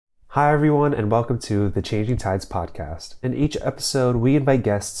Hi, everyone, and welcome to the Changing Tides podcast. In each episode, we invite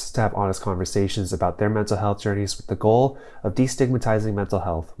guests to have honest conversations about their mental health journeys with the goal of destigmatizing mental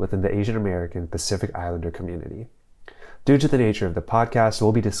health within the Asian American Pacific Islander community. Due to the nature of the podcast,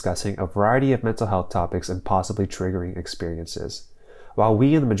 we'll be discussing a variety of mental health topics and possibly triggering experiences. While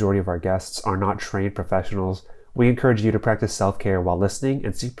we and the majority of our guests are not trained professionals, we encourage you to practice self-care while listening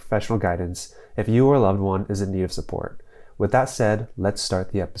and seek professional guidance if you or a loved one is in need of support. With that said, let's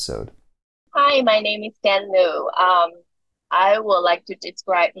start the episode. Hi, my name is Dan Lu. I would like to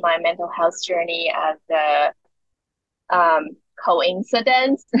describe my mental health journey as a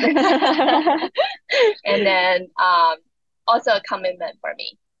coincidence and then also a commitment for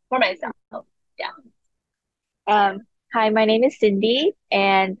me, for myself. Yeah. Hi, my name is Cindy,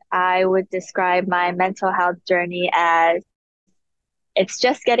 and I would describe my mental health journey as it's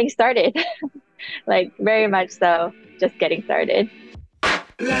just getting started. Like, very much so, just getting started.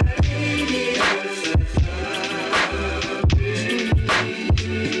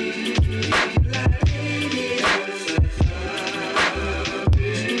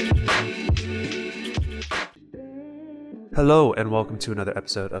 Hello, and welcome to another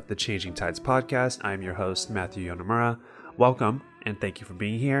episode of the Changing Tides podcast. I'm your host, Matthew Yonemura. Welcome, and thank you for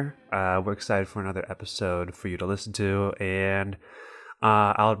being here. We're excited for another episode for you to listen to, and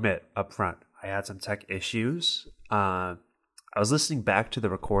I'll admit up front, I had some tech issues. I was listening back to the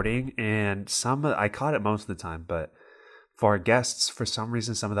recording, and I caught it most of the time, but for our guests, for some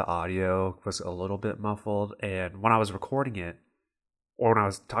reason, some of the audio was a little bit muffled, and when I was recording it, or when I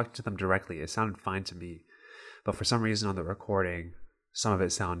was talking to them directly, it sounded fine to me. But for some reason on the recording, some of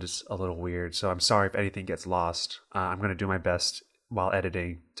it sounded just a little weird. So I'm sorry if anything gets lost. I'm going to do my best while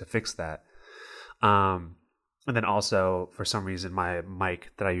editing to fix that. And then also, for some reason, my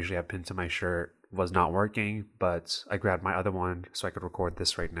mic that I usually have pinned to my shirt was not working, but I grabbed my other one so I could record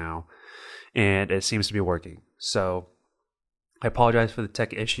this right now. And it seems to be working. So I apologize for the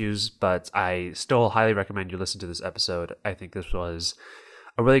tech issues, but I still highly recommend you listen to this episode. I think this was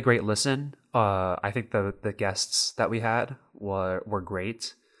a really great listen. I think the guests that we had were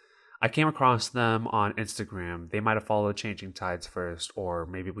great. I came across them on Instagram. They might have followed Changing Tides first, or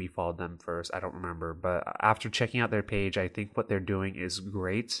maybe we followed them first. I don't remember. But after checking out their page, I think what they're doing is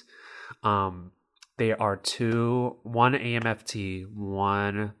great. They are one AMFT,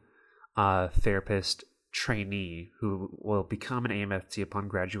 one therapist trainee who will become an AMFT upon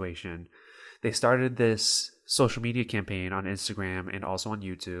graduation. They started this social media campaign on Instagram and also on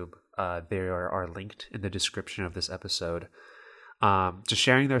YouTube. They are linked in the description of this episode. Just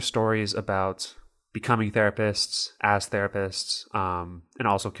sharing their stories about becoming therapists, as therapists, and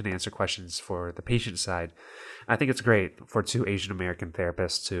also can answer questions for the patient side. I think it's great for two Asian American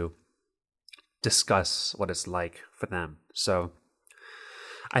therapists to discuss what it's like for them. So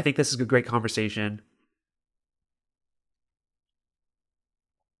I think this is a great conversation.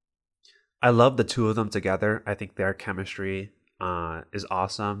 I love the two of them together. I think their chemistry is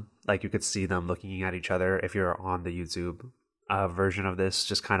awesome. Like you could see them looking at each other if you're on the YouTube version of this,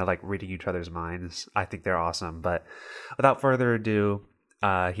 just kind of like reading each other's minds. I think they're awesome. But without further ado,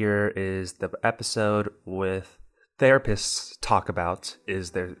 here is the episode with therapists talk about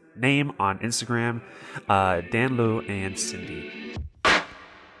is their name on Instagram, Dan Lu and Cindy.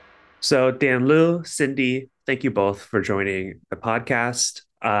 So Dan Lu, Cindy, thank you both for joining the podcast.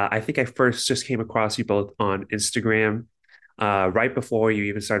 I think I first just came across you both on Instagram right before you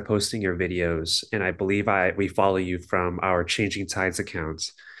even started posting your videos, and I believe we follow you from our Changing Tides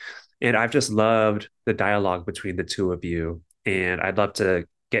accounts. And I've just loved the dialogue between the two of you, and I'd love to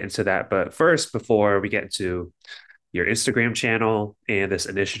get into that. But first, before we get into your Instagram channel and this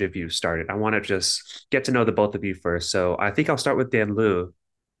initiative you started, I want to just get to know the both of you first. So I think I'll start with Dan Lu.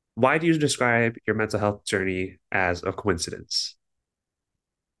 Why do you describe your mental health journey as a coincidence?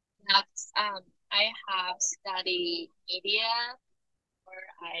 Next, I have studied media where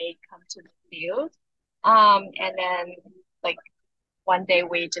I come to the field. And then like one day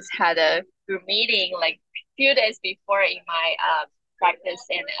we just had a group meeting like a few days before in my practice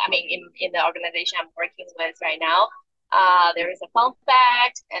and I mean in the organization I'm working with right now. There is a fun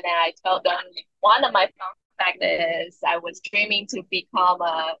fact, and then I told them one of my fun fact is I was dreaming to become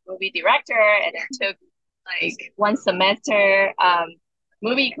a movie director, and it took like one semester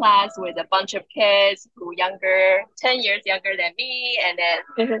movie class with a bunch of kids who younger, 10 years younger than me. And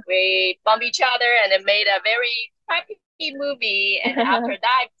then we bumped each other and then made a very crappy movie. And after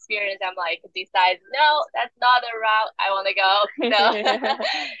that experience, I'm like, decide, no, that's not the route I want to go.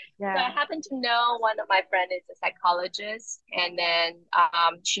 No. So I happen to know one of my friends is a psychologist, and then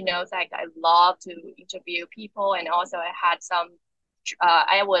she knows like I love to interview people, and also I had some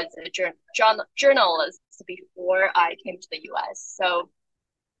I was a journalist before I came to the US. So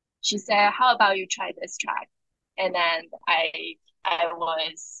she said, "How about you try this track?" And then I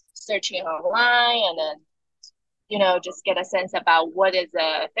was searching online, and then just get a sense about what is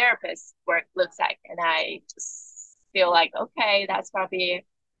a therapist work looks like. And I just feel like, okay, that's probably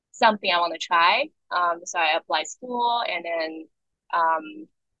something I want to try. So I applied school and then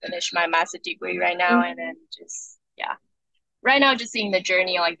finish my master degree right now, and then just yeah, right now just seeing the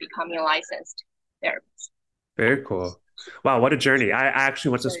journey of like becoming a licensed therapist. Very cool. Wow, what a journey. I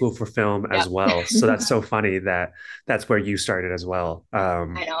actually went to school for film Yeah, as well. So that's so funny that that's where you started as well.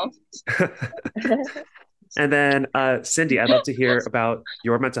 I know. And then, Cindy, I'd love to hear about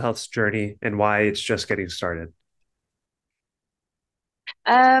your mental health journey and why it's just getting started.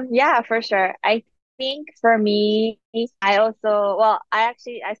 Yeah, for sure. I think for me, I also, well, I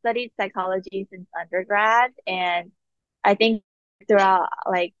studied psychology since undergrad, and I think throughout,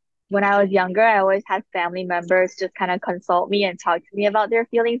 like, when I was younger, I always had family members just kind of consult me and talk to me about their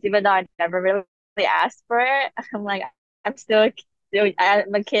feelings, even though I never really asked for it. I'm like, I'm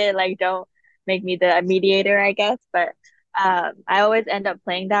a kid, like, don't make me the mediator, I guess. But I always end up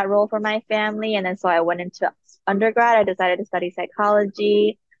playing that role for my family. And then so I went into undergrad, I decided to study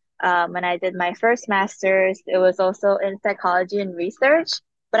psychology. And I did my first master's. It was also in psychology and research.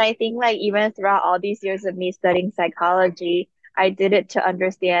 But I think like even throughout all these years of me studying psychology, I did it to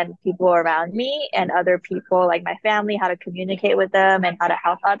understand people around me and other people, like my family, how to communicate with them and how to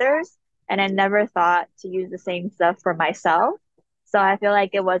help others. And I never thought to use the same stuff for myself. So I feel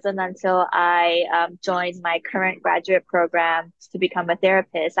like it wasn't until I joined my current graduate program to become a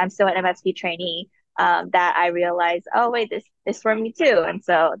therapist. I'm still an MFT trainee. That I realized, oh wait, this is for me too. And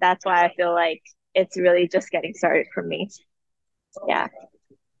so that's why I feel like it's really just getting started for me. Yeah.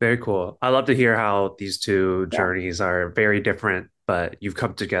 Very cool. I love to hear how these two Yeah. journeys are very different, but you've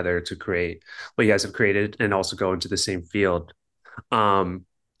come together to create what you guys have created and also go into the same field. Um,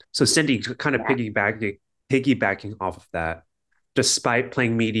 so Cindy, kind of Yeah. piggybacking off of that, despite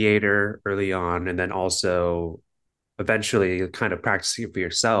playing mediator early on and then also eventually kind of practicing for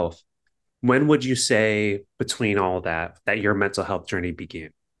yourself, when would you say between all that that your mental health journey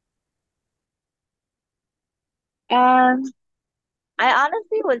began? Um, I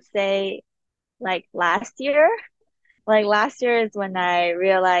honestly would say like last year. Like last year is when I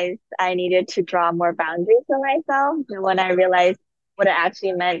realized I needed to draw more boundaries for myself, and when I realized what it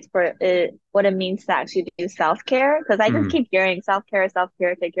actually meant for it, what it means to actually do self-care. Because I just Mhm. keep hearing self-care,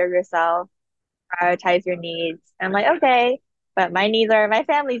 take care of yourself, prioritize your needs. I'm like, okay, but my needs are my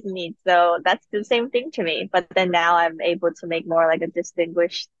family's needs. So that's the same thing to me. But then now I'm able to make more like a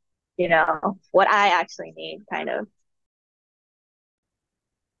distinguished, what I actually need kind of.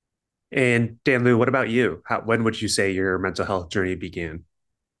 And Dan Lu, what about you? When would you say your mental health journey began?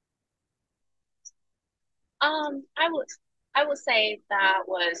 I would say that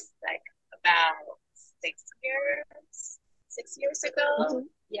was like about 6 years, 6 years ago. Mhm.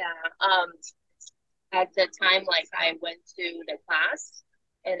 Yeah. At the time, like I went to the class,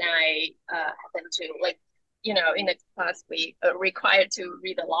 and I happened to like, in the class we required to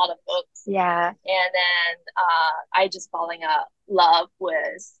read a lot of books, Yeah. and then I just falling in love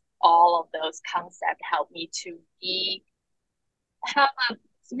with all of those concepts. Helped me to be have a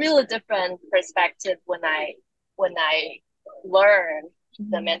really different perspective when I learn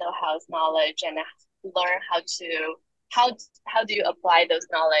the Mhm. mental health knowledge, and learn how how do you apply those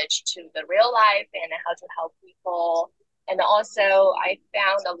knowledge to the real life and how to help people. And also I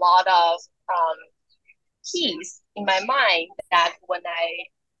found a lot of um, peace in my mind that when I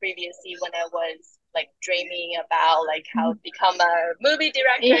was like dreaming about like how to become a movie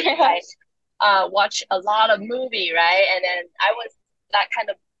director, Yeah. I watch a lot of movie, right? And then I was that kind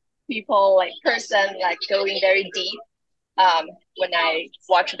of people like person like going very deep when I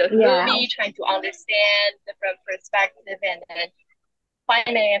watch the Yeah. movie, trying to understand different perspective, and then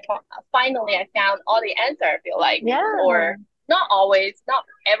finally, finally, I found all the answer. I feel like, Yeah. or not always, not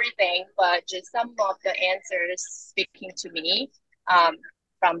everything, but just some of the answers speaking to me um,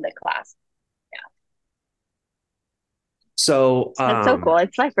 from the class. Yeah. So, That's so cool.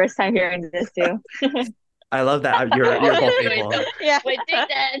 It's my first time hearing this too. I love that you're both Wait, able. so Yeah. wait, did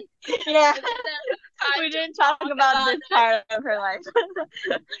then Yeah. time We to didn't talk talk about about this part of her life.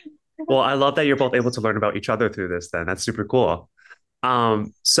 Well, I love that you're both able to learn about each other through this. Then that's super cool.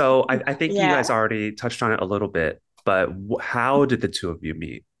 So I think you Yeah. guys already touched on it a little bit, but how did the two of you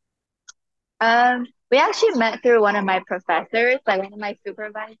meet? We actually met through one of my professors, like one of my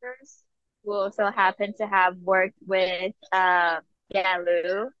supervisors, who also happened to have worked with Yan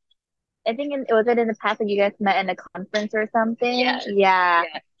Lu. I think was it in the past that you guys met in a conference or something? Yes. Yeah.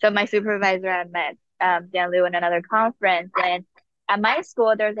 Yes. So my supervisor and met Dan Liu in another conference, and at my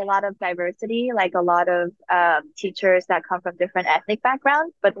school there's a lot of diversity, like a lot of teachers that come from different ethnic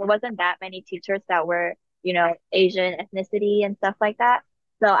backgrounds, but there wasn't that many teachers that were, Asian ethnicity and stuff like that.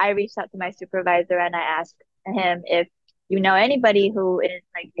 So I reached out to my supervisor and I asked him if you know anybody who is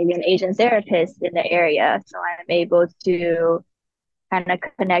like maybe an Asian therapist in the area. So I'm able to kind of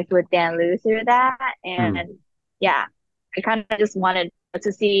connect with Dan Liu through that. Mm. And yeah, I kind of just wanted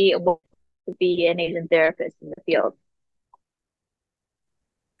to see what to be an Asian therapist in the field.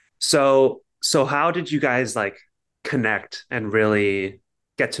 So how did you guys like connect and really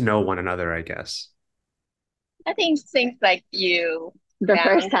get to know one another, I guess? I think things like you The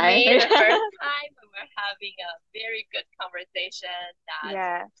first found time. me the first time we were having a very good conversation that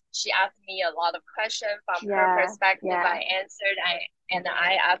Yeah, she asked me a lot of questions from her yeah, perspective. yeah. I answered,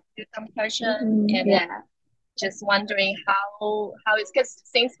 I asked you some questions, and then Yeah, just wondering how it's because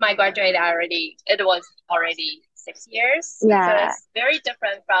since my graduate it was already 6 years, so yeah, it's very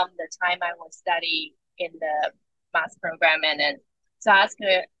different from the time I was studying in the math program, and then so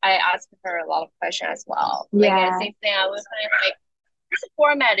I asked her a lot of questions as well. Like yeah, the same thing, I was kind of like this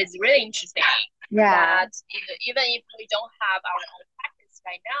format is really interesting. yeah, That even if we don't have our own practice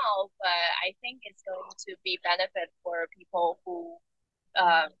right now, but I think it's going to be benefit for people who,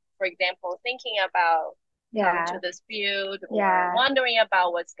 for example, thinking about coming yeah, to this field or yeah, wondering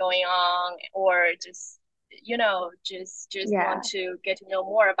about what's going on, or just just yeah, want to get to know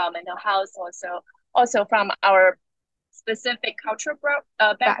more about mental health. Also from our specific cultural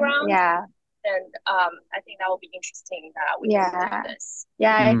background, yeah, then I think that will be interesting that we can yeah. do this.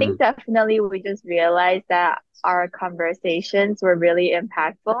 Yeah, I Mm. think definitely we just realized that our conversations were really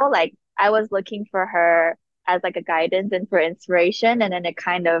impactful. Like I was looking for her as like a guidance and for inspiration, and then it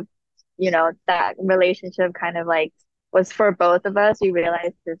kind of, that relationship kind of like was for both of us. We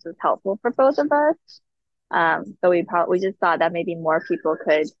realized this was helpful for both of us. So we just thought that maybe more people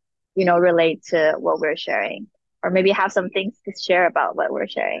could, relate to what we're sharing, or maybe have some things to share about what we're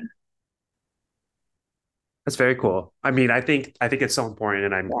sharing. That's very cool. I mean, I think it's so important,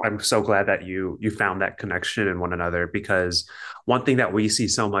 and I'm Yeah. I'm so glad that you found that connection in one another, because one thing that we see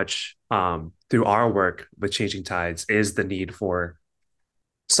so much through our work with Changing Tides is the need for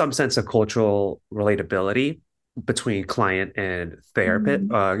some sense of cultural relatability between client and therapist.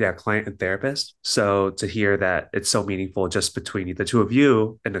 Mhm. Yeah, client and therapist. So to hear that it's so meaningful just between the two of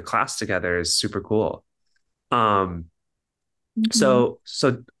you in a class together is super cool. Um, Mhm.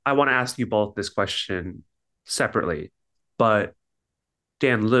 so I want to ask you both this question separately, but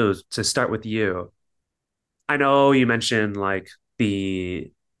Dan Liu, to start with you, I know you mentioned like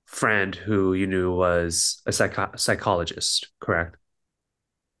the friend who you knew was a psychologist, correct?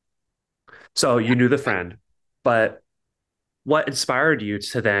 So you knew the friend, but what inspired you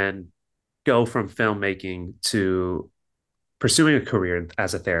to then go from filmmaking to pursuing a career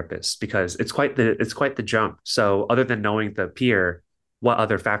as a therapist? Because it's quite the jump. So other than knowing the peer, what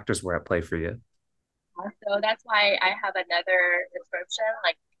other factors were at play for you? So that's why I have another description,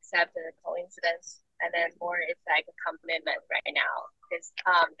 like except the coincidence, and then more it's like a commitment right now. Because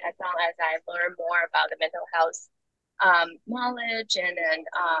as long as I learn more about the mental health knowledge, and then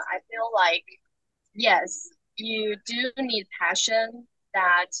I feel like yes, you do need passion.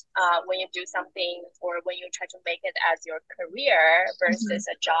 That when you do something or when you try to make it as your career Mhm. versus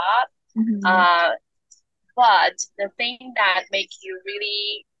a job, Mhm. uh, but the thing that makes you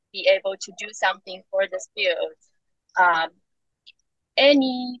really be able to do something for this field, um,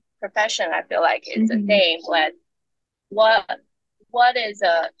 any profession, I feel like is the Mhm. same. But what what is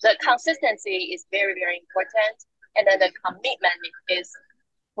the consistency is very very important, and then the commitment is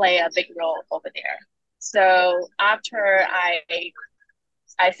play a big role over there. So after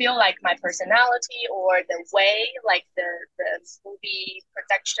I feel like my personality or the way like the movie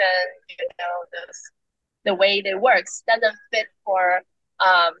production, the way it works doesn't fit for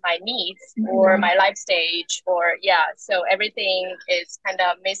my needs or Mhm. my life stage, or yeah, so everything is kind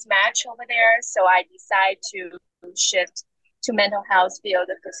of mismatched over there, so I decide to shift to mental health field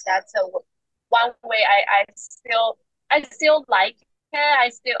because that's one way I still like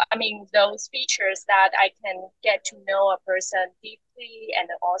it. I mean those features that I can get to know a person deeply and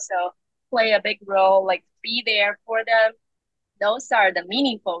also play a big role, like be there for them. Those are the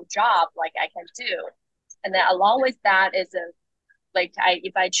meaningful job like I can do. And then along with that is a like I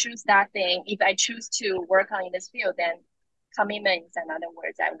if I choose that thing, if I choose to work on in this field, then commitment is another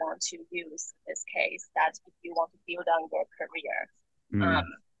word I want to use in this case. That if you want to build on your career, um,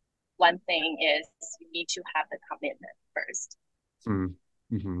 Mm, one thing is you need to have the commitment first. mm,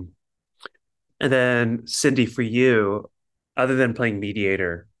 mhm. And then Cindy, for you, other than playing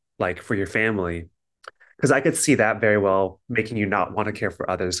mediator, like for your family, because I could see that very well making you not want to care for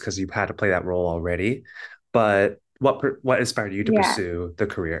others because you've had to play that role already. But what inspired you to Yeah. pursue the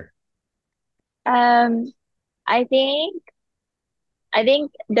career? Um, I think I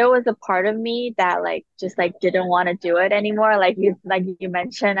think there was a part of me that like just like didn't want to do it anymore. Like you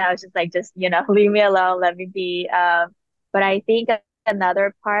mentioned, I was just like just leave me alone, let me be. But I think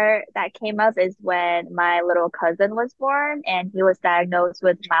another part that came up is when my little cousin was born and he was diagnosed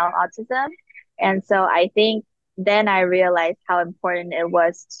with mild autism. And so I think then I realized how important it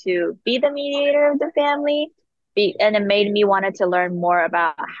was to be the mediator of the family. And it made me wanted to learn more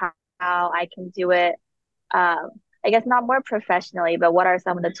about how I can do it um, I guess not more professionally, but what are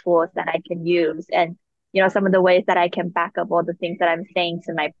some of the tools that I can use and some of the ways that I can back up all the things that I'm saying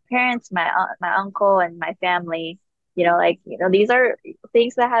to my parents, my uncle and my family. These are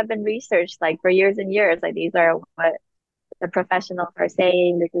things that have been researched like for years and years. Like these are what the professionals are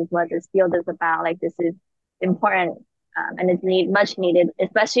saying. This is what this field is about. Like this is important. And it's much needed,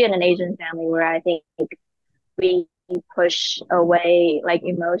 especially in an Asian family where I think we push away like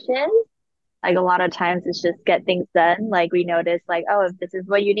emotions like a lot of times it's just get things done. Like we notice like, oh, if this is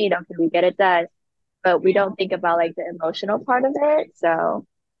what you need, okay, we get it done. But we don't think about like the emotional part of it. So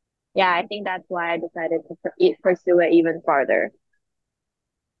yeah, I think that's why I decided to pursue it even farther.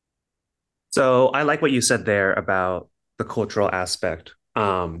 So I like what you said there about the cultural aspect.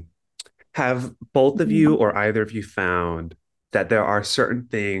 Have both of you Mhm. or either of you found that there are certain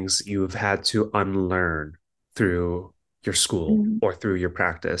things you've had to unlearn through your school Mhm. or through your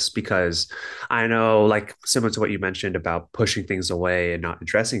practice? Because I know, like, similar to what you mentioned about pushing things away and not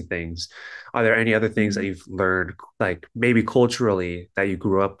addressing things, are there any other things that Mhm. you've learned, like maybe culturally, that you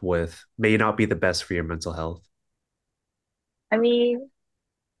grew up with, may not be the best for your mental health? I mean,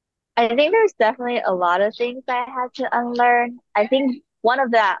 I think there's definitely a lot of things I had to unlearn. I think one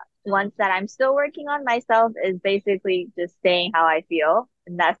of the ones that I'm still working on myself is basically just saying how I feel.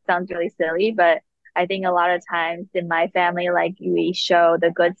 And that sounds really silly, but I think a lot of times in my family, like we show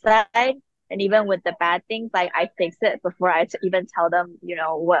the good side. And even with the bad things, like I fix it before even tell them,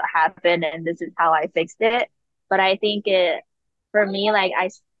 what happened and this is how I fixed it. But I think for me, like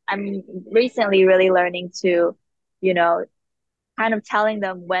I'm recently really learning to, you know, kind of telling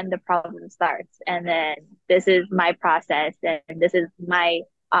them when the problem starts and then this is my process and this is my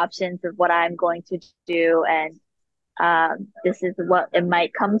options of what I'm going to do and this is what it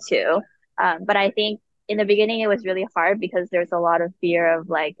might come to but I think in the beginning it was really hard because there's a lot of fear of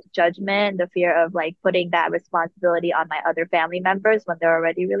like judgment, the fear of like putting that responsibility on my other family members when they're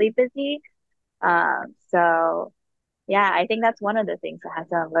already really busy so yeah, I think that's one of the things I had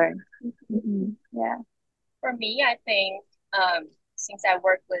to unlearn. Yeah. For me, I think since I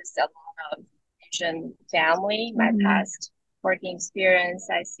work with a lot of Asian family, my Hmm. past working experience,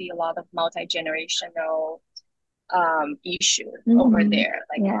 I see a lot of multi-generational issue over Hmm. there,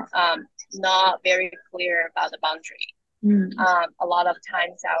 like Yeah. not very clear about the boundary. Mm. A lot of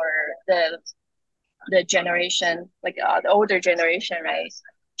times the generation, like the older generation, right,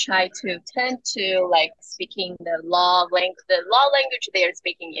 try to tend to like speaking the law language they're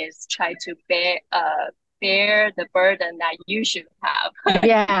speaking is try to bear the burden that you should have.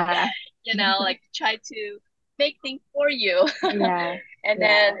 Yeah. Like try to make things for you. Yeah. and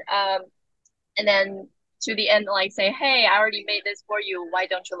then and then to the end like say, hey, I already made this for you, why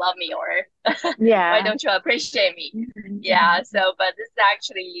don't you love me, or why Yeah. don't you appreciate me? Mhm. Yeah, so but this is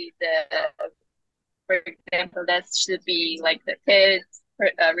actually the for example, that should be like the kids'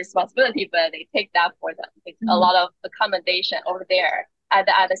 responsibility, but they take that for them. It's a Mhm. lot of accommodation over there. At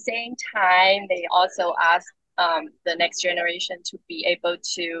the same time, they also ask the next generation to be able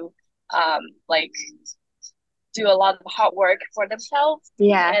to like do a lot of hard work for themselves.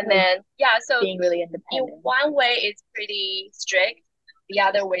 Yeah. And Like then, yeah, so being really in independent. one way, it's pretty strict, the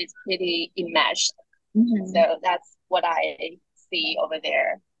other way, it's pretty enmeshed. Hmm. So that's what I see over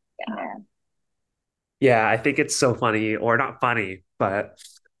there. Yeah. Yeah. Yeah, I think it's so funny, or not funny, but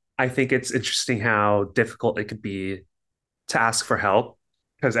I think it's interesting how difficult it could be to ask for help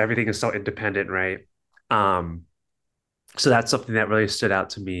because everything is so independent, right? Um, so that's something that really stood out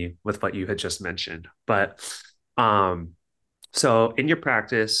to me with what you had just mentioned. But um, so in your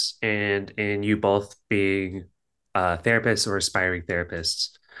practice and in you both being therapists or aspiring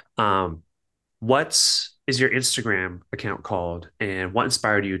therapists, um, what's is your Instagram account called, and what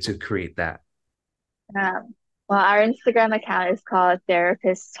inspired you to create that? Well, our Instagram account is called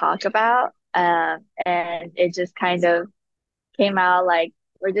Therapists Talk About. And it just kind of came out like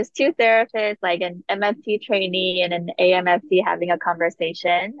we're just two therapists, like an MFT trainee and an AMFT having a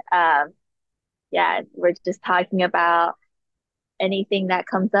conversation. yeah, we're just talking about anything that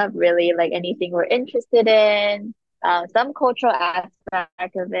comes up, really, like anything we're interested in, some cultural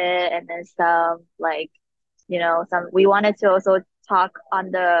aspect of it, and then some like, some we wanted to also talk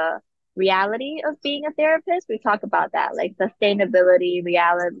on the reality of being a therapist. We talk about that, like sustainability,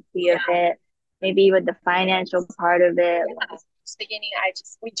 reality of it, maybe even the financial part of it. Yeah. Beginning,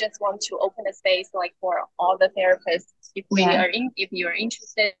 we just want to open a space like for all the therapists. If you're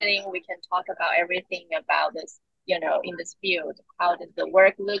interested in, we can talk about everything about this, in this field. How does the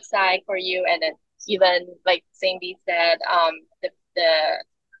work looks like for you? And then even like Cindy said,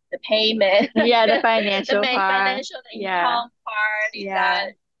 the payment, yeah, the financial part, financial income part, is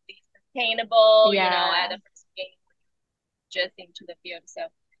that sustainable? And the first beginning just into the field. So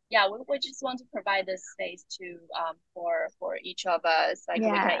yeah, we just want to provide this space to for each of us. Like we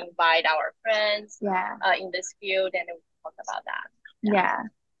can invite our friends in this field and we talk about that. Yeah.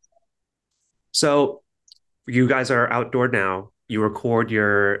 So you guys are outdoor now. You record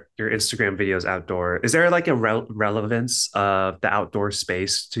your Instagram videos outdoor. Is there like a relevance of the outdoor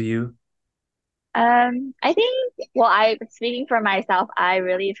space to you? I think, well, speaking for myself, I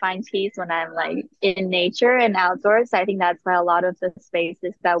really find peace when I'm like in nature and outdoors. I think that's why a lot of the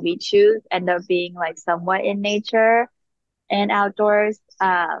spaces that we choose end up being like somewhat in nature and outdoors.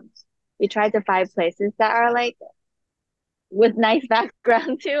 We try to find places that are like with nice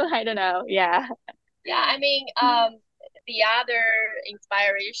background too. I don't know. Yeah. Yeah, I mean, the other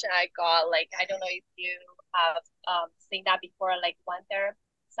inspiration I got, like, I don't know if you have seen that before, like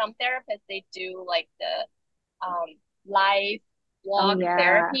some therapists, they do like the live walk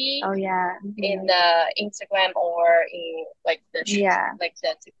therapy in the Instagram or in like the like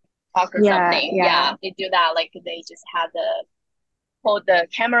the TikTok or something. Yeah, they do that. Like they just have hold the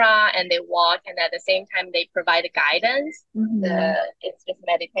camera and they walk, and at the same time they provide the guidance. It's just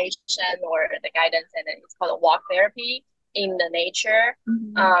meditation or the guidance, and then it's called a walk therapy in the nature.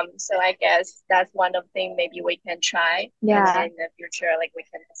 So I guess that's one of the things maybe we can try. And in the future, like we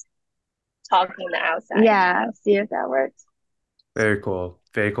can talk in the outside. Yeah, see if that works. Very cool.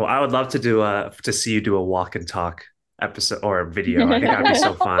 Very cool. I would love to see you do a walk and talk episode or video. I think that'd be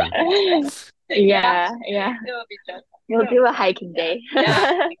so fun. Yeah. It will be just. We'll do a hiking day.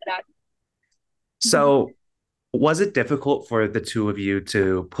 Yeah, exactly. So, was it difficult for the two of you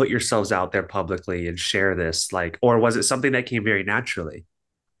to put yourselves out there publicly and share this, like, or was it something that came very naturally?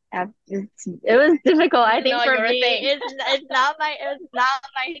 It was difficult. I think for me, it's not my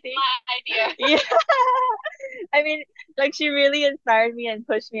thing. My idea. Yeah. I mean, like she really inspired me and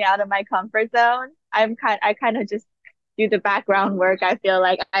pushed me out of my comfort zone. I kind of just do the background work. I feel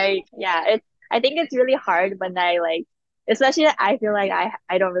like I think it's really hard when I like, especially I feel like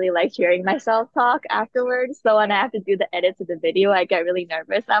I don't really like hearing myself talk afterwards. So when I have to do the edits of the video, I get really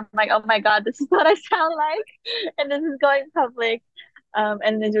nervous. I'm like, oh my God, this is what I sound like, and this is going public.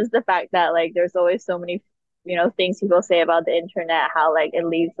 And then just the fact that like there's always so many, things people say about the internet, how like it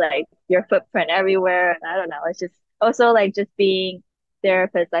leaves like your footprint everywhere. And I don't know. It's just also like just being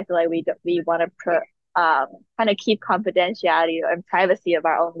therapists. I feel like we want to kind of keep confidentiality and privacy of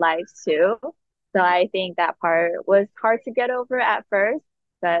our own lives too. So I think that part was hard to get over at first,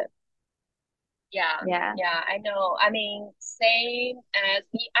 but yeah, I know. I mean, same as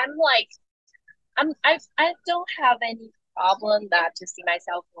me. I don't have any problem that to see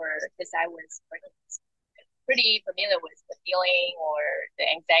myself because I was pretty familiar with the feeling or the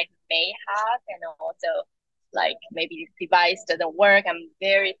anxiety may have, and also like maybe the device doesn't work. I'm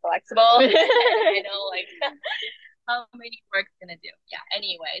very flexible. I know like how many work's gonna do. Yeah.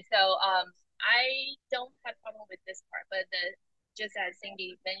 Anyway, so I don't have problem with this part, but just as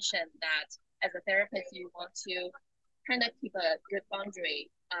Cindy mentioned that as a therapist you want to kind of keep a good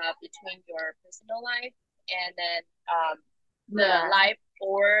boundary between your personal life and then the life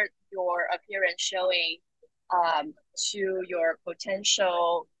or your appearance showing to your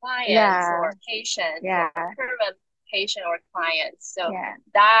potential clients or patients, current patient or clients. So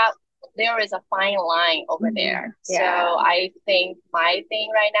that there is a fine line over there. So I think my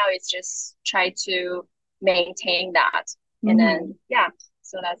thing right now is just try to maintain that. And then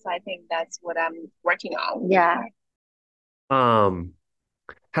so I think that's what I'm working on.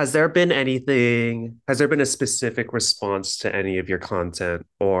 Has there been a specific response to any of your content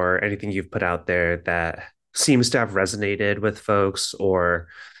or anything you've put out there that seems to have resonated with folks? Or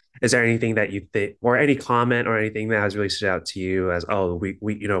is there anything that you think, or any comment or anything that has really stood out to you as, oh,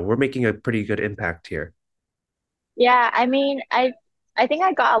 we're making a pretty good impact here? Yeah, I mean, I think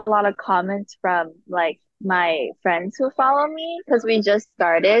I got a lot of comments from like my friends who follow me because we just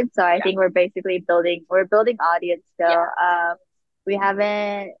started. So I think we're building audience still. We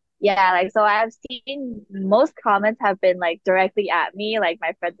haven't yeah, like so I've seen most comments have been like directly at me. Like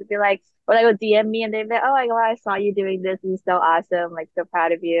my friends would be like, or they would DM me and they'd be like, "Oh my God, I saw you doing this. This is so awesome. Like so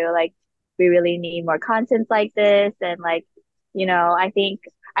proud of you. Like we really need more content like this." And like, I think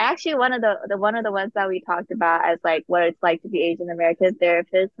I actually one of the ones that we talked about as like what it's like to be Asian American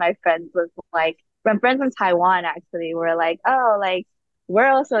therapist. My friends was like, my friends from Taiwan actually were like, "Oh, like we're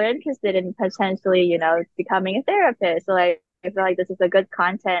also interested in potentially, becoming a therapist." So like I feel like this is a good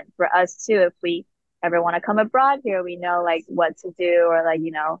content for us too. If we ever want to come abroad here, we know like what to do or like,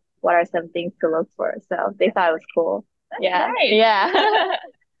 what are some things to look for. So they thought it was cool. That's Yeah. nice. Yeah.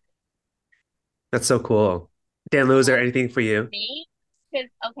 That's so cool. Dan Lou, is there Um, anything for you? me, because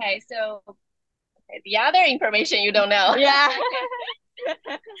okay, so okay, the other information you don't know. Yeah.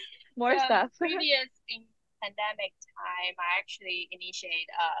 More So stuff. previous in pandemic time, I actually initiate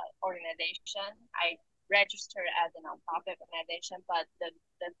a organization. I registered as a nonprofit organization, but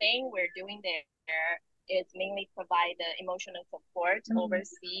the thing we're doing there is mainly provide the emotional support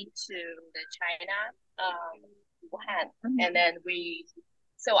overseas to the China, Wuhan, and then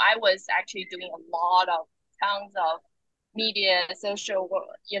so I was actually doing a lot of tons of media, those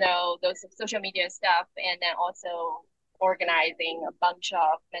social media stuff, and then also organizing a bunch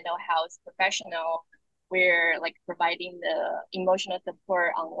of mental health professional. We're like providing the emotional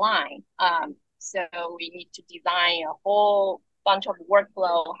support online. So we need to design a whole bunch of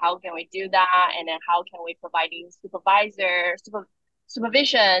workflow. How can we do that? And then how can we providing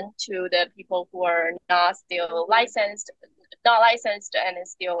supervision to the people who are not licensed, and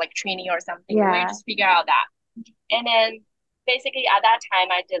is still like training or something. We Yeah. just figure out that. And then basically at that time,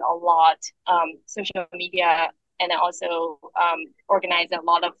 I did a lot social media, and then also organized a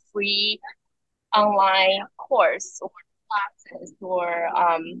lot of free online course or classes or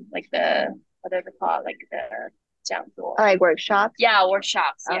like the what are they called, like the 讲座. Or like workshops. Yeah,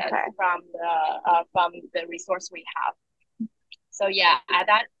 workshops. Yes, Okay. from the resource we have. So yeah, at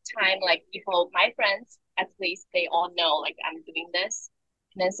that time, like people, my friends, at least they all know like I'm doing this.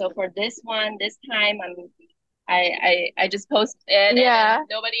 And then so for this time I just post it, Yeah. and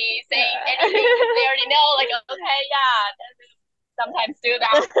nobody saying anything. They already know like, okay, yeah, sometimes do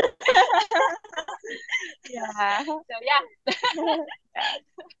that. Yeah. So yeah.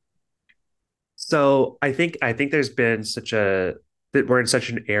 So I think there's been such a that we're in such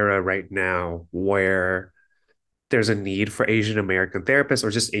an era right now where there's a need for Asian American therapists or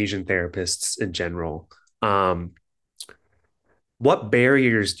just Asian therapists in general. Um, what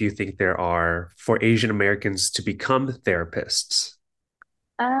barriers do you think there are for Asian Americans to become therapists?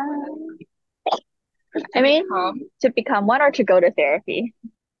 Um, I mean, to become one or to go to therapy.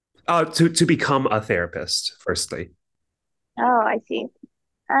 To become a therapist, firstly. Oh, I see.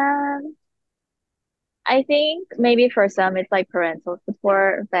 Um, I think maybe for some it's like parental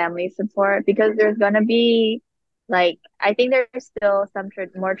support, family support, because there's gonna be like I think there's still some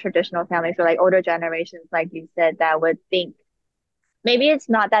more traditional families or like older generations, like you said, that would think maybe it's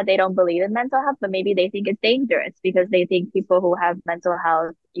not that they don't believe in mental health, but maybe they think it's dangerous because they think people who have mental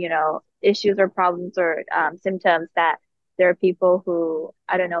health, issues or problems or symptoms that there are people who,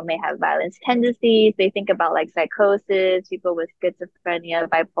 I don't know, may have violence tendencies. They think about like psychosis, people with schizophrenia,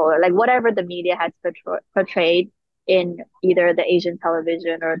 bipolar, like whatever the media has portrayed in either the Asian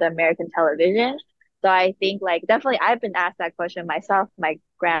television or the American television. So I think like definitely I've been asked that question myself. My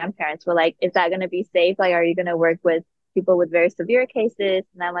grandparents were like, is that going to be safe? Like, are you going to work with people with very severe cases?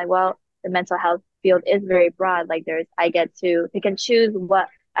 And I'm like, well, the mental health field is very broad. Like I get to pick and choose what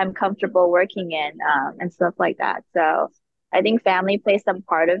I'm comfortable working in, and stuff like that. So I think family plays some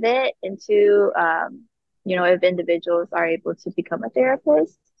part of it into, if individuals are able to become a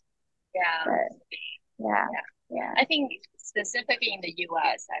therapist. Yeah. But yeah. Yeah. I think specifically in the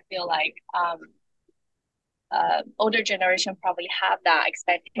US, I feel like older generation probably have that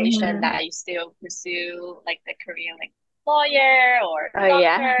expectation that you still pursue like the career like lawyer or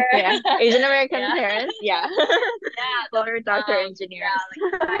doctor. Yeah. Asian American Yeah. parents, yeah. Lawyer, doctor, engineers.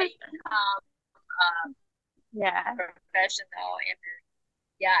 Yeah, like Yeah. professional,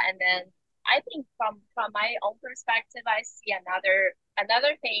 and then I think from my own perspective, I see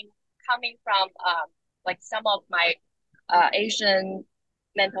another thing coming from like some of my Asian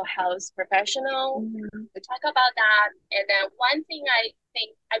mental health professional. We talk about that, and then one thing I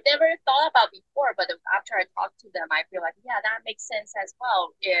think I've never thought about before, but after I talk to them, I feel like that makes sense as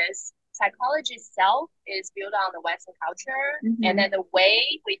well. Is psychology itself is built on the Western culture, and then the way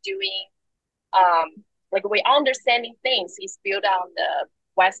we're doing, like we understanding things is built on the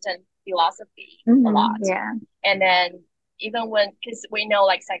Western philosophy a lot. Yeah. And then even when, because we know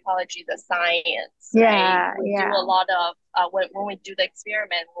like psychology, the science, Yeah, right? We do yeah, a lot of when we do the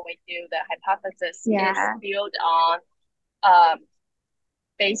experiment, when we do the hypothesis, yeah, is built on um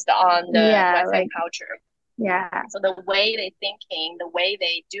based on the yeah, Western like, culture. yeah. So the way they thinking, the way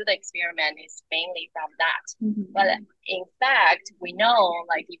they do the experiment is mainly from that. Mhm. But in fact, we know,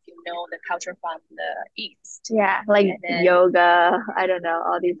 like if you know the culture from the East, Yeah, like and then yoga, I don't know,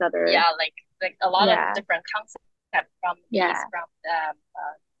 all these other, yeah, like a lot of yeah, different concepts from yeah, East, from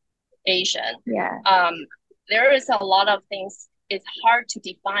Asian. yeah. There is a lot of things. It's hard to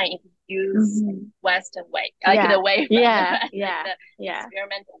define if you use Hmm. Western way, like Yeah, the way from the yeah, West, like yeah, the yeah,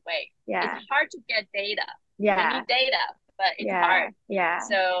 experimental way. It's yeah, hard to get data. We yeah, need data, but it's yeah, hard. yeah,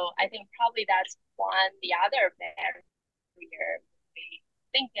 So I think probably that's one. The other barrier we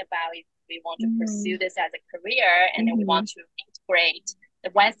think about if we want to hmm, pursue this as a career, and then we hmm, want to integrate the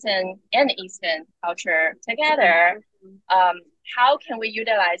Western and Eastern culture together. How can we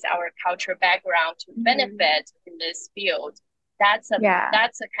utilize our culture background to benefit in this field? That's a yeah,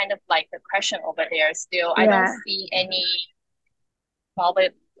 that's a kind of like the question over there still. I don't yeah, see any probably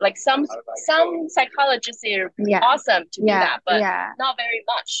like some psychologists are yeah, awesome to do yeah, that, but yeah, not very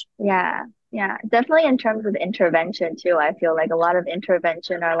much. yeah, yeah. Definitely in terms of intervention too, I feel like a lot of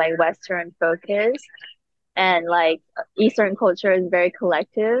intervention are like Western focused, and like Eastern culture is very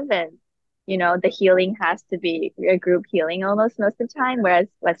collective, and the healing has to be a group healing almost most of the time, whereas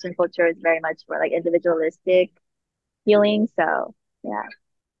Western culture is very much more like individualistic healing. So yeah.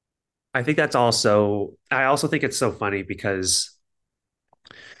 I also think it's so funny because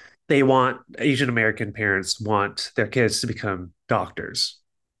Asian American parents want their kids to become doctors.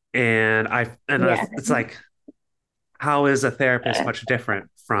 Yeah. It's like, how is a therapist much different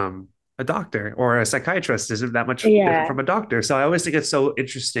from a doctor, or a psychiatrist isn't that much different Yeah. from a doctor? So I always think it's so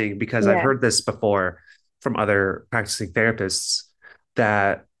interesting because I've Yeah. heard this before from other practicing therapists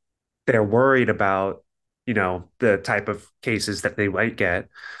that they're worried about, the type of cases that they might get.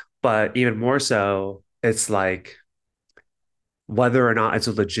 But even more so, it's like whether or not it's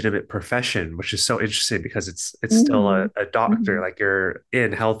a legitimate profession, which is so interesting because it's still Hmm. a doctor, Hmm. like you're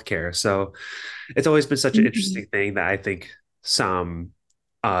in healthcare. So it's always been such an Hmm. interesting thing that I think some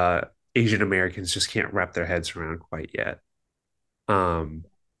uh Asian Americans just can't wrap their heads around quite yet. Um,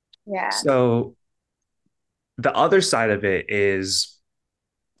 Yeah. so the other side of it is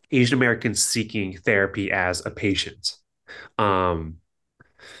Asian Americans seeking therapy as a patient. Um,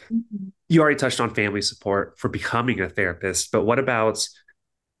 Hmm. you already touched on family support for becoming a therapist, but what about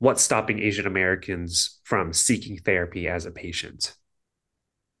what's stopping Asian Americans from seeking therapy as a patient?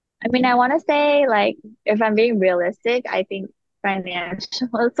 I mean, I want to say, like, if I'm being realistic, I think financial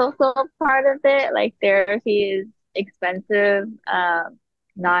is also a part of it. Like, therapy is expensive.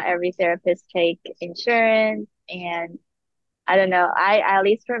 Not every therapist take insurance, and I don't know. At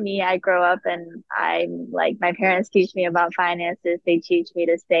least for me, I grow up and I'm like, my parents teach me about finances. They teach me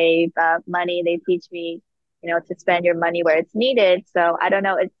to save money. They teach me, to spend your money where it's needed. So I don't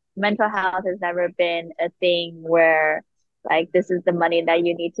know. Mental health has never been a thing where like this is the money that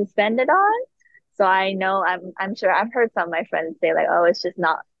you need to spend it on. So I know I'm sure I've heard some of my friends say like, oh, it's just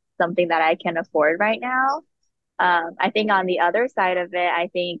not something that I can afford right now. I think on the other side of it, I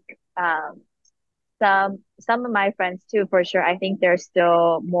think some of my friends too, for sure, I think they're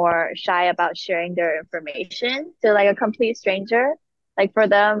still more shy about sharing their information to like a complete stranger. Like for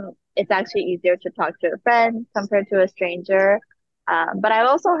them, it's actually easier to talk to a friend compared to a stranger. But I've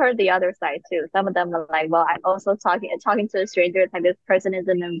also heard the other side too. Some of them are like, well, I'm also talking to a stranger. It's like this person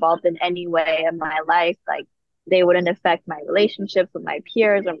isn't involved in any way in my life. Like they wouldn't affect my relationships with my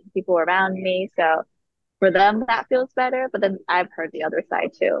peers or people around me. So for them that feels better. But then I've heard the other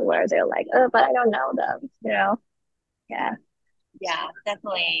side too, where they're like, oh, but I don't know them. Yeah. Yeah,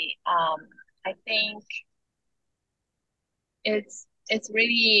 definitely. I think it's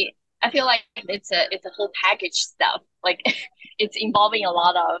really. I feel like it's a whole package stuff. Like it's involving a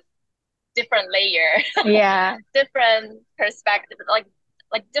lot of different layer, Yeah. different perspective, like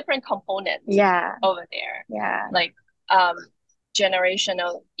different components Yeah. over there. Yeah. Like um,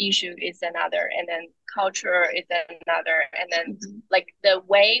 generational issue is another, and then culture is another, and then Mm-hmm. like the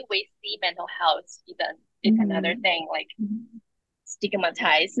way we see mental health even is another Mm-hmm. thing. Like Mm-hmm.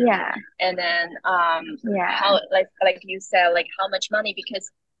 stigmatized, Yeah. and then Yeah. how like you said, like how much money,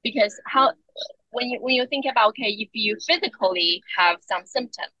 because how when you think about, okay, if you physically have some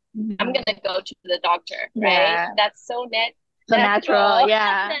symptom, I'm Mm-hmm. gonna go to the doctor, right? Yeah. That's so So natural. natural.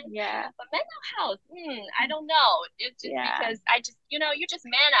 Yeah. Yeah. But mental health, I don't know. It's just Yeah. because I just, you just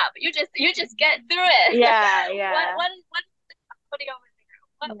man up. You just get through it. Yeah. what Yeah. what what's putting over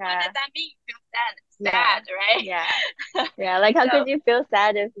there? what Yeah. does that mean? You feel sad, Yeah. right? Yeah. Yeah. Like, how So could you feel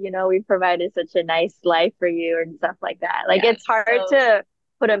sad if, we provided such a nice life for you and stuff like that? Like, yeah, it's hard so to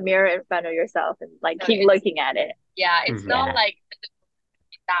put a mirror in front of yourself and like so keep it's looking at it. it's Hmm. not Yeah. like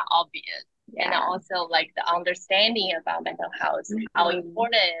that obvious. And Yeah. also like the understanding about mental health, how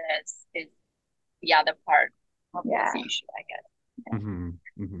important it is the other part of this Yeah. issue, I guess. Hmm.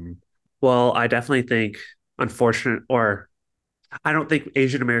 Hmm. Well, I definitely think unfortunate, or I don't think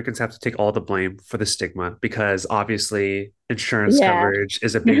Asian Americans have to take all the blame for the stigma because obviously insurance Yeah. coverage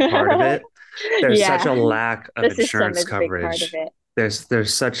is a big part of it. There's such a Yeah. lack The of system insurance is a big part of coverage. it.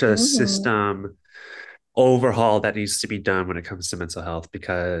 There's such a Hmm. system overhaul that needs to be done when it comes to mental health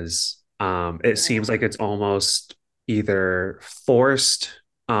because it seems Yeah. like it's almost either forced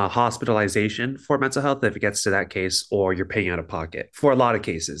hospitalization for mental health if it gets to that case, or you're paying out of pocket for a lot of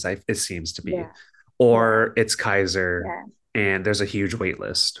cases. It seems to be, Yeah. Yeah. or it's Kaiser, Yeah. and there's a huge wait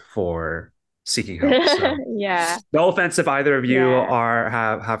list for seeking help. So Yeah. no offense if either of you Yeah. are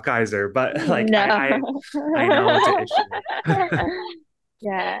have Kaiser, but like No. I know it's an issue.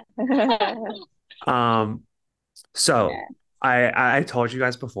 Yeah. um So Yeah. I told you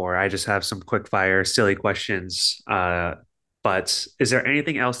guys before, I just have some quick fire, silly questions. But is there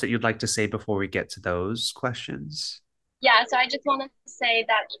anything else that you'd like to say before we get to those questions? Yeah, so I just want to say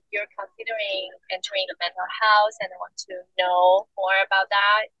that if you're considering entering the mental health and want to know more about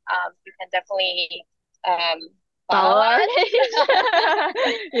that, you can definitely Follow follow our us. page.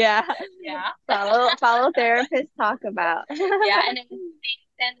 Yeah. Yeah. Follow therapists talk about. Yeah, and then please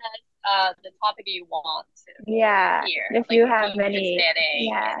send us the topic you want to Yeah. hear. If Like you if have you're any, interested in,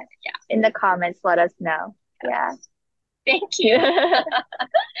 yeah, yeah. in the comments, let us know. Yeah. Thank you.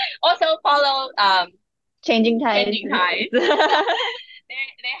 Also follow Changing Tides. Changing Tides. They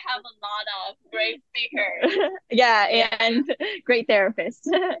have a lot of great speakers. Yeah, Yeah, and great therapists.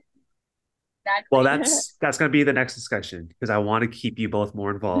 Well, exactly. that's going to be the next discussion because I want to keep you both more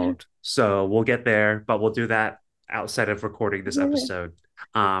involved. So we'll get there, but we'll do that outside of recording this episode.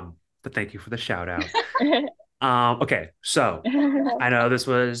 But thank you for the shout out. Okay, so I know this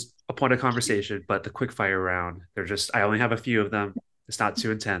was a point of conversation, but the quick fire round, I only have a few of them. It's not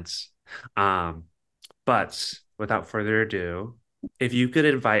too intense. Um, but without further ado, if you could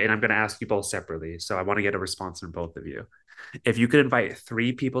invite, and I'm going to ask you both separately, so I want to get a response from both of you. If you could invite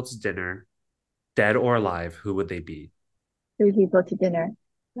three people to dinner, dead or alive, who would they be? 3 people to dinner.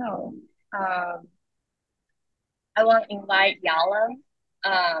 So, I want to invite Yalom,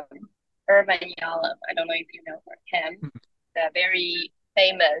 Irvin Yalom. I don't know if you know him, the very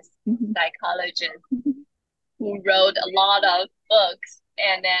famous Mhm. psychologist who wrote a lot of books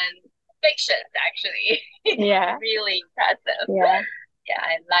and then fictions actually. Yeah. Really impressive. Yeah. Yeah,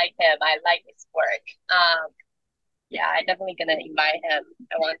 I like him. I like his work. Yeah, I definitely gonna invite him.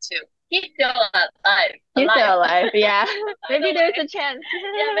 I want to. He's still alive. He's still alive. Yeah. By Maybe the there's way. a chance.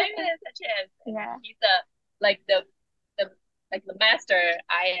 Yeah, maybe there's a chance. Yeah. He's like the master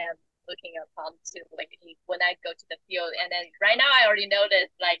I am looking upon to like when I go to the field. And then right now I already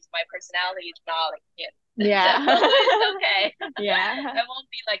noticed like my personality is not like him. Yeah. So it's okay. Yeah. I won't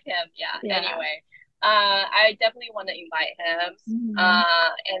be like him. Yeah. Yeah. Anyway, I definitely want to invite him.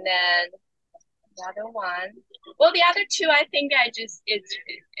 Mhm. And then the other one. Well, the other two, I think it's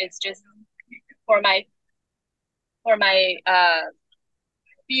just for my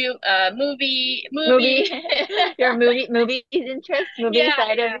few movie Your movie interest, movie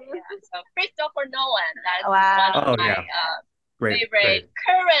side of you. So Christopher Nolan, that's Wow. one Oh of my yeah, great.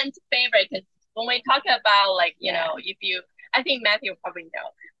 current favorite. Because when we talk about like you Yeah. know if you, I think Matthew probably know.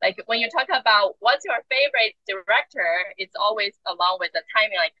 Like when you talk about what's your favorite director, it's always along with the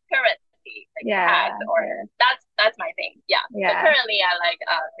timing, like currently, like Yeah. past, or that's my thing. Yeah. So Yeah. currently, I like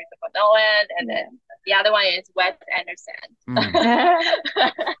Christopher Nolan, and then the other one is Wes Anderson.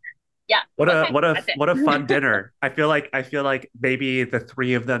 Yeah. What That's it. a fun dinner. I feel like maybe the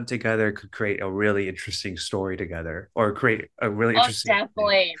three of them together could create a really interesting story together or create a really Oh, interesting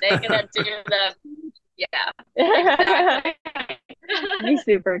definitely. They're gonna do the yeah. That'd Exactly. be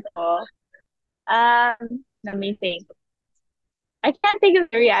super cool. Let me think. I can't think of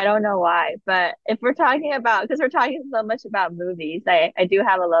three. I don't know why, but if we're talking about, because we're talking so much about movies, I do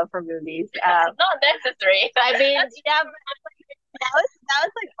have a love for movies. Not necessary. I mean, yeah, but that was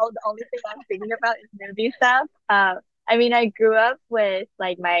like the only thing I'm thinking about is movie stuff. I mean, I grew up with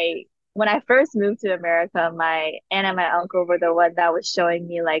like when I first moved to America, my aunt and my uncle were the one that was showing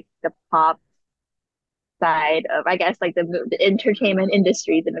me like the pop side of, I guess, like the entertainment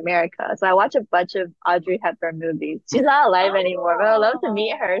industries in America. So I watch a bunch of Audrey Hepburn movies. She's not alive anymore, but I'd love to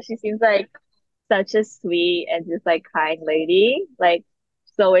meet her. She seems like such a sweet and just like kind lady. Like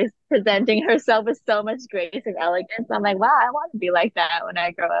always presenting herself with so much grace and elegance. I'm like, wow, I want to be like that when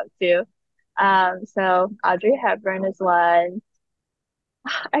I grow up too. So Audrey Hepburn is one.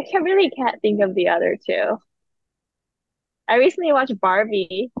 Can't think of the other two. I recently watched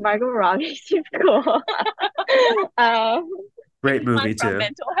Barbie. Margot Robbie seems cool. um, Great movie Anyone from too.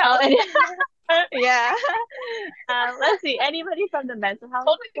 mental oh, health. yeah. Let's see. Anybody from the mental health?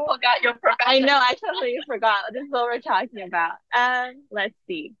 Totally forgot your profession. I know. I totally forgot. This is what we're talking about. Let's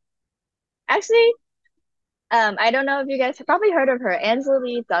see. Actually, I don't know if you guys have probably heard of her,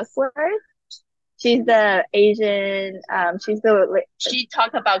 Anjali Duckworth. She's the Asian. She's the She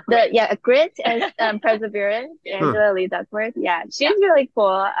talked about grit. grit and perseverance. Angela Lee Duckworth. Yeah, she's really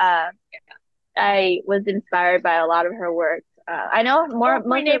cool. I was inspired by a lot of her work. I know more.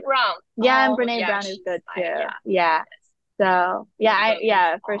 Brene Brown. Yeah, and Brene Brown is good too. Yeah. So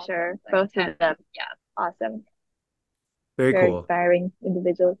for sure, both of them. Yeah. Awesome. Very Very cool. inspiring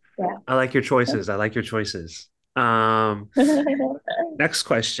individuals. Yeah. I like your choices. Next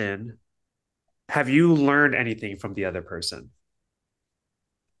question. Have you learned anything from the other person?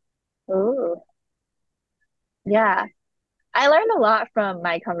 Ooh. Yeah. I learned a lot from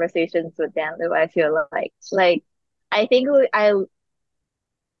my conversations with Dan Lu, I feel like I think I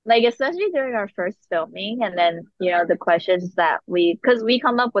like especially during our first filming and then the questions that because we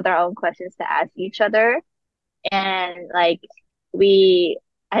come up with our own questions to ask each other and like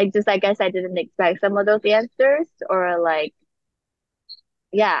I guess I didn't expect some of those answers or like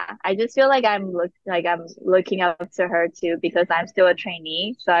yeah, I just feel like I'm looking up to her too because I'm still a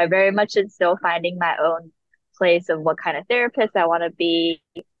trainee. So I very much am still finding my own place of what kind of therapist I want to be,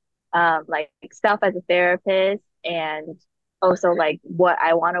 like self as a therapist and also like what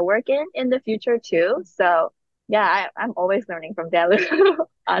I want to work in the future too. So yeah, I'm always learning from Dalu.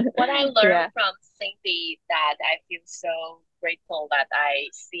 What I learned from Cindy that I feel so grateful that I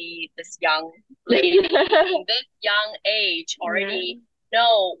see this young lady in this young age already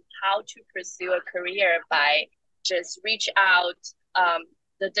know how to pursue a career by just reach out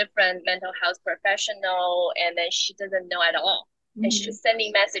the different mental health professional and then she doesn't know at all and she's just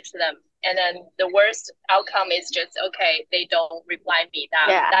sending message to them and then the worst outcome is just okay they don't reply me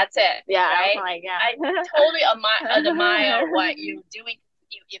that's it right I totally admire what you're doing.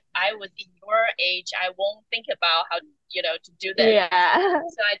 If I was in your age I won't think about how to do this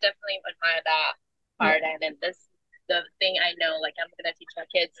so I definitely admire that part and then this the thing I know, like I'm gonna teach my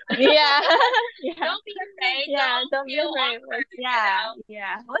kids. Don't be afraid. Don't be afraid.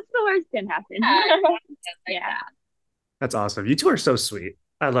 What's the worst can happen? That's awesome. You two are so sweet.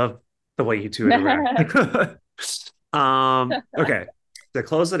 I love the way you two interact. Okay, to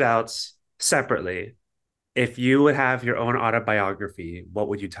close it out separately, if you would have your own autobiography, what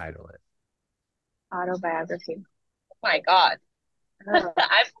would you title it? Autobiography. Oh my God. I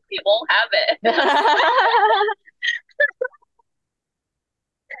probably won't have it.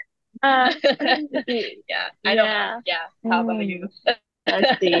 I don't know. How about you?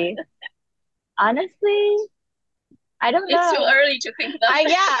 Let's see. Honestly, I don't know. It's too early to think of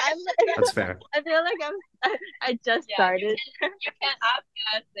that. That's fair. I feel like I just started. You can ask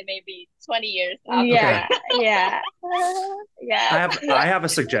us maybe 20 years after. I have a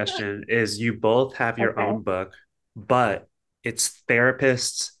suggestion is you both have your own book, but it's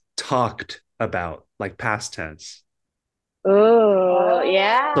therapists talked about, like past tense. Oh,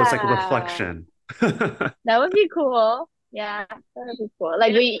 yeah. So it's like a reflection. That would be cool. Yeah, that would be cool.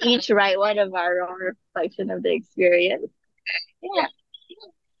 Like we each write one of our own reflection of the experience. Yeah.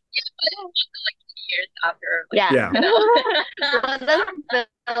 But like 20 years after. Let's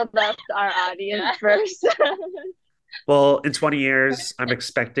build up our audience first. Well, in 20 years, I'm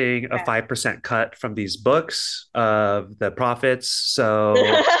expecting a 5% cut from these books of the profits. So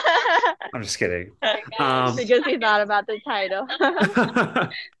I'm just kidding. Because he thought about the title.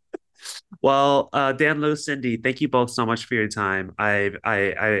 Well, Dan Lu, Cindy, thank you both so much for your time. I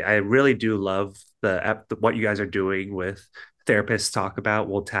really do love what you guys are doing with Therapists Talk About.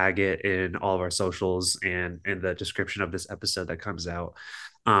 We'll tag it in all of our socials and in the description of this episode that comes out.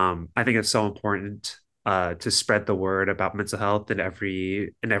 I think it's so important to spread the word about mental health in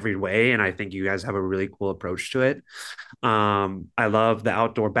every way, and I think you guys have a really cool approach to it. I love the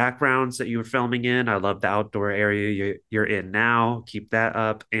outdoor backgrounds that you were filming in. I love the outdoor area you're in now. Keep that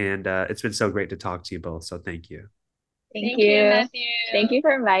up, and it's been so great to talk to you both, so thank you. Thank you, Matthew. Thank you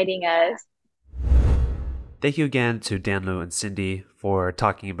for inviting us. Thank you again to Dan Lu and Cindy for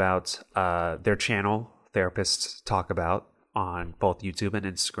talking about their channel, Therapists Talk About, on both YouTube and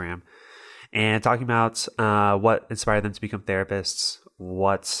Instagram, and talking about what inspired them to become therapists,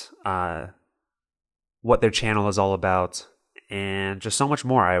 what their channel is all about, and just so much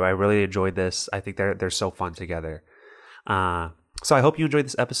more. I really enjoyed this. I think they're so fun together. So I hope you enjoyed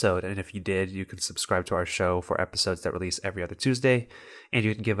this episode, and if you did, you can subscribe to our show for episodes that release every other Tuesday, and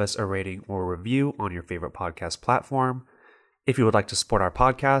you can give us a rating or review on your favorite podcast platform. If you would like to support our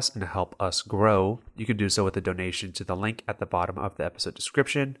podcast and help us grow, you can do so with a donation to the link at the bottom of the episode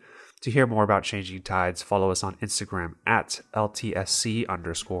description. To hear more about Changing Tides, follow us on Instagram at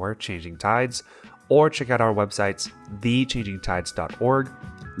LTSC_Changing Tides, or check out our websites, thechangingtides.org.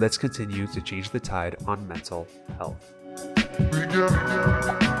 Let's continue to change the tide on mental health.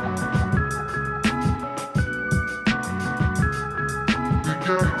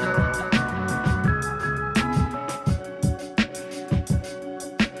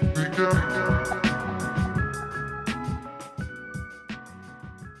 Yeah.